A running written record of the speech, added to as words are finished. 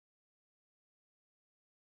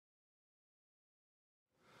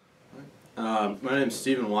My name is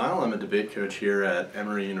Stephen Weil. I'm a debate coach here at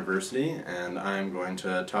Emory University, and I'm going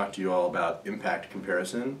to talk to you all about impact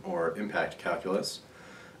comparison, or impact calculus.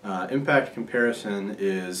 Impact comparison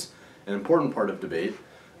is an important part of debate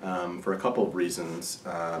for a couple of reasons.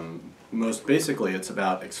 Most basically, it's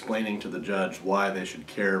about explaining to the judge why they should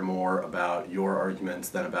care more about your arguments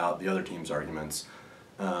than about the other team's arguments.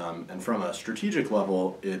 And from a strategic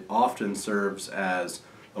level, it often serves as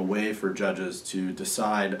a way for judges to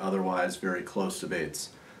decide otherwise very close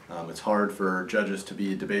debates. It's hard for judges to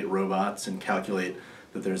be debate robots and calculate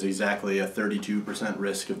that there's exactly a 32%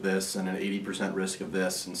 risk of this and an 80% risk of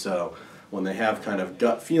this, and so when they have kind of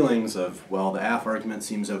gut feelings of, well, the AF argument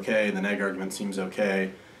seems okay, the neg argument seems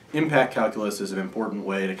okay, impact calculus is an important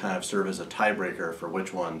way to kind of serve as a tiebreaker for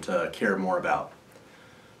which one to care more about.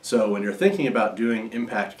 So when you're thinking about doing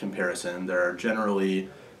impact comparison, there are generally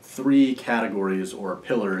three categories or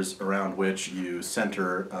pillars around which you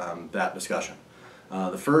center that discussion.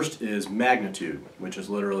 The first is magnitude, which is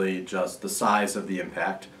literally just the size of the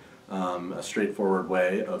impact, a straightforward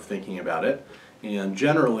way of thinking about it. And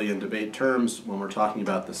generally in debate terms, when we're talking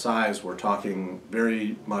about the size, we're talking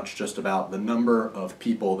very much just about the number of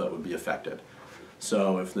people that would be affected.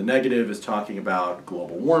 So if the negative is talking about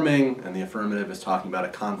global warming and the affirmative is talking about a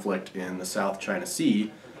conflict in the South China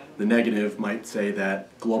Sea, the negative might say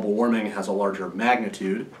that global warming has a larger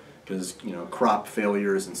magnitude because crop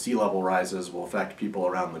failures and sea level rises will affect people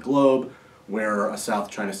around the globe, where a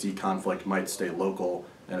South China Sea conflict might stay local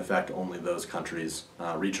and affect only those countries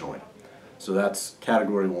regionally. So that's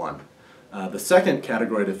category one. The second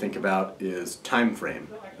category to think about is time frame,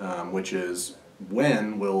 which is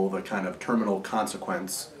when will the kind of terminal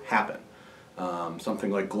consequence happen.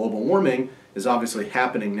 Something like global warming is obviously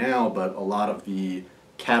happening now, but a lot of the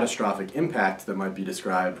catastrophic impact that might be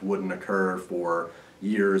described wouldn't occur for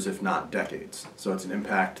years, if not decades. So it's an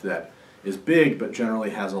impact that is big, but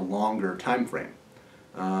generally has a longer time frame.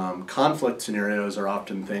 Conflict scenarios are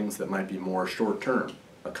often things that might be more short-term.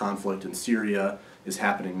 A conflict in Syria is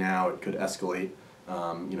happening now. It could escalate,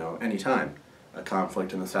 anytime. A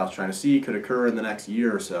conflict in the South China Sea could occur in the next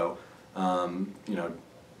year or so,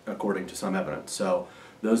 according to some evidence. So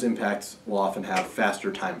those impacts will often have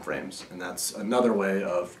faster time frames, and that's another way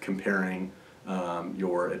of comparing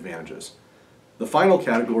your advantages. The final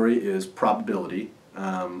category is probability,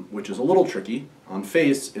 which is a little tricky. On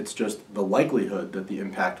face, it's just the likelihood that the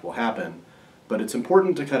impact will happen, but it's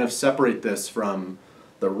important to kind of separate this from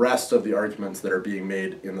the rest of the arguments that are being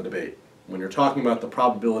made in the debate. When you're talking about the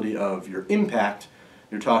probability of your impact,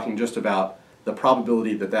 you're talking just about the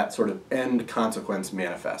probability that that sort of end consequence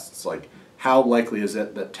manifests. Like, how likely is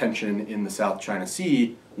it that tension in the South China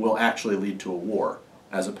Sea will actually lead to a war,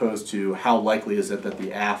 as opposed to how likely is it that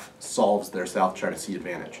the AF solves their South China Sea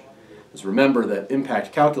advantage. Just remember that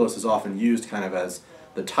impact calculus is often used kind of as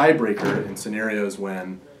the tiebreaker in scenarios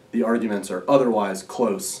when the arguments are otherwise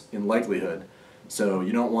close in likelihood. So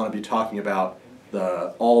you don't want to be talking about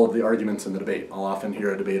all of the arguments in the debate. I'll often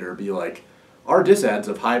hear a debater be like, our disad's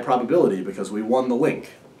of high probability because we won the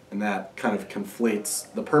link. And that kind of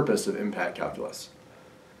conflates the purpose of impact calculus.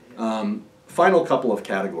 Final couple of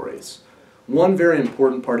categories. One very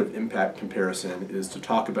important part of impact comparison is to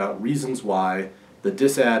talk about reasons why the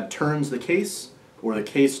disad turns the case or the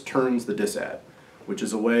case turns the disad, which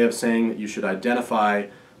is a way of saying that you should identify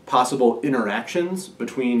possible interactions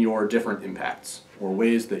between your different impacts, or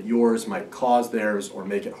ways that yours might cause theirs or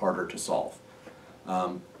make it harder to solve.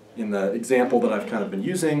 In the example that I've kind of been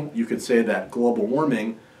using, you could say that global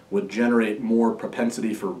warming would generate more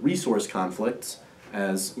propensity for resource conflicts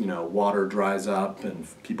as water dries up and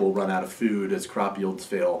people run out of food, as crop yields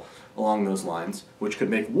fail, along those lines, which could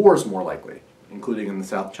make wars more likely, including in the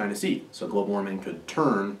South China Sea. So global warming could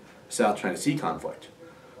turn South China Sea conflict.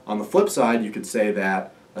 On the flip side, you could say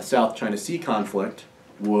that a South China Sea conflict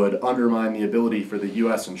would undermine the ability for the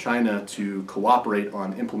US and China to cooperate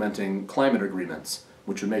on implementing climate agreements,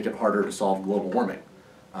 which would make it harder to solve global warming.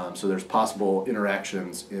 So there's possible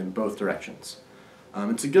interactions in both directions.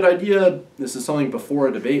 It's a good idea, this is something before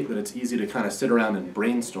a debate, that it's easy to kind of sit around and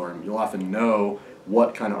brainstorm. You'll often know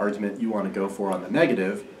what kind of argument you want to go for on the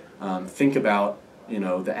negative. Think about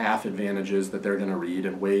the AF advantages that they're going to read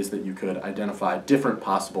and ways that you could identify different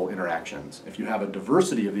possible interactions. If you have a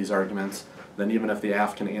diversity of these arguments, then even if the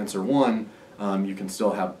AF can answer one, you can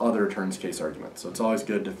still have other turns case arguments. So it's always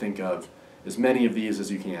good to think of as many of these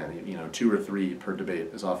as you can. 2 or 3 per debate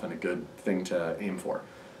is often a good thing to aim for.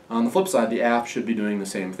 On the flip side, the AF should be doing the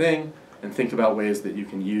same thing, and think about ways that you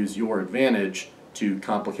can use your advantage to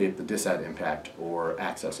complicate the disad impact or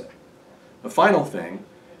access it. The final thing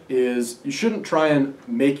is you shouldn't try and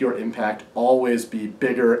make your impact always be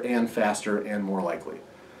bigger and faster and more likely.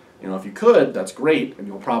 You know, if you could, that's great, and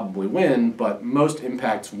you'll probably win, but most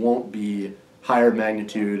impacts won't be higher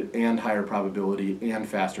magnitude and higher probability and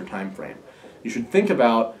faster time frame. You should think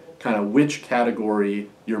about kind of which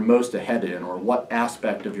category you're most ahead in, or what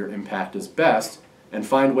aspect of your impact is best, and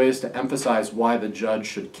find ways to emphasize why the judge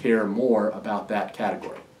should care more about that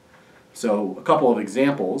category. So a couple of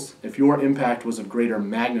examples: if your impact was of greater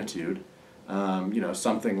magnitude,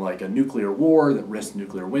 something like a nuclear war that risks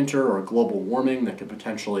nuclear winter, or global warming that could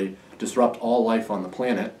potentially disrupt all life on the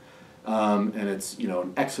planet, and it's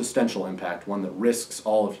an existential impact, one that risks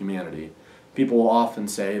all of humanity, people will often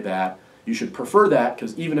say that you should prefer that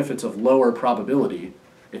because even if it's of lower probability,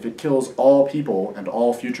 if it kills all people and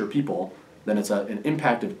all future people, then it's an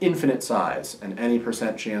impact of infinite size, and any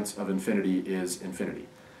percent chance of infinity is infinity.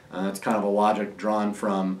 That's kind of a logic drawn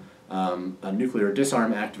from a nuclear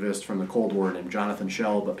disarm activist from the Cold War named Jonathan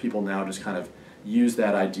Schell, but people now just kind of use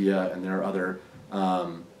that idea, and there are other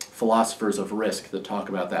philosophers of risk that talk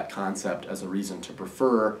about that concept as a reason to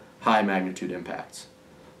prefer high magnitude impacts.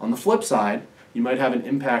 On the flip side, you might have an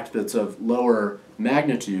impact that's of lower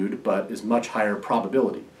magnitude but is much higher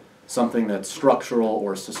probability. Something that's structural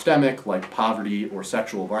or systemic, like poverty or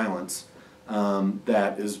sexual violence,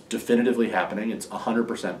 that is definitively happening. It's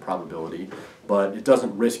 100% probability, but it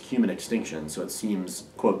doesn't risk human extinction, so it seems,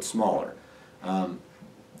 quote, smaller.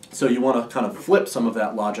 So you want to kind of flip some of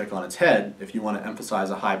that logic on its head if you want to emphasize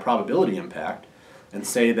a high probability impact, and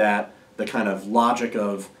say that the kind of logic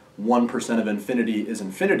of 1% of infinity is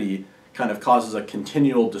infinity kind of causes a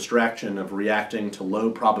continual distraction of reacting to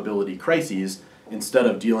low probability crises instead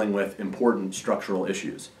of dealing with important structural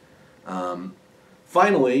issues.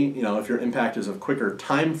 Finally, if your impact is of quicker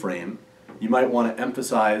time frame, you might want to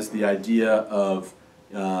emphasize the idea of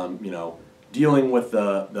dealing with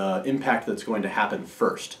the impact that's going to happen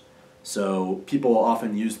first. So people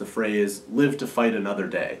often use the phrase "live to fight another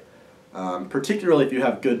day," particularly if you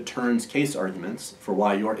have good turns case arguments for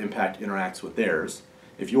why your impact interacts with theirs.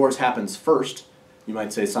 If yours happens first, you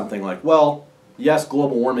might say something like, well, yes,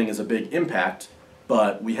 global warming is a big impact,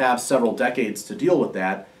 but we have several decades to deal with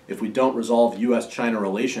that. If we don't resolve U.S.-China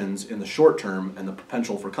relations in the short term and the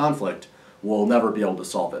potential for conflict, we'll never be able to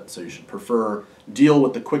solve it. So you should prefer deal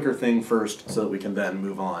with the quicker thing first so that we can then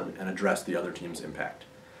move on and address the other team's impact.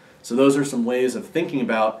 So those are some ways of thinking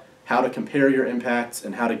about how to compare your impacts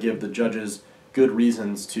and how to give the judges good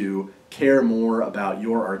reasons to care more about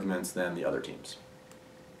your arguments than the other teams.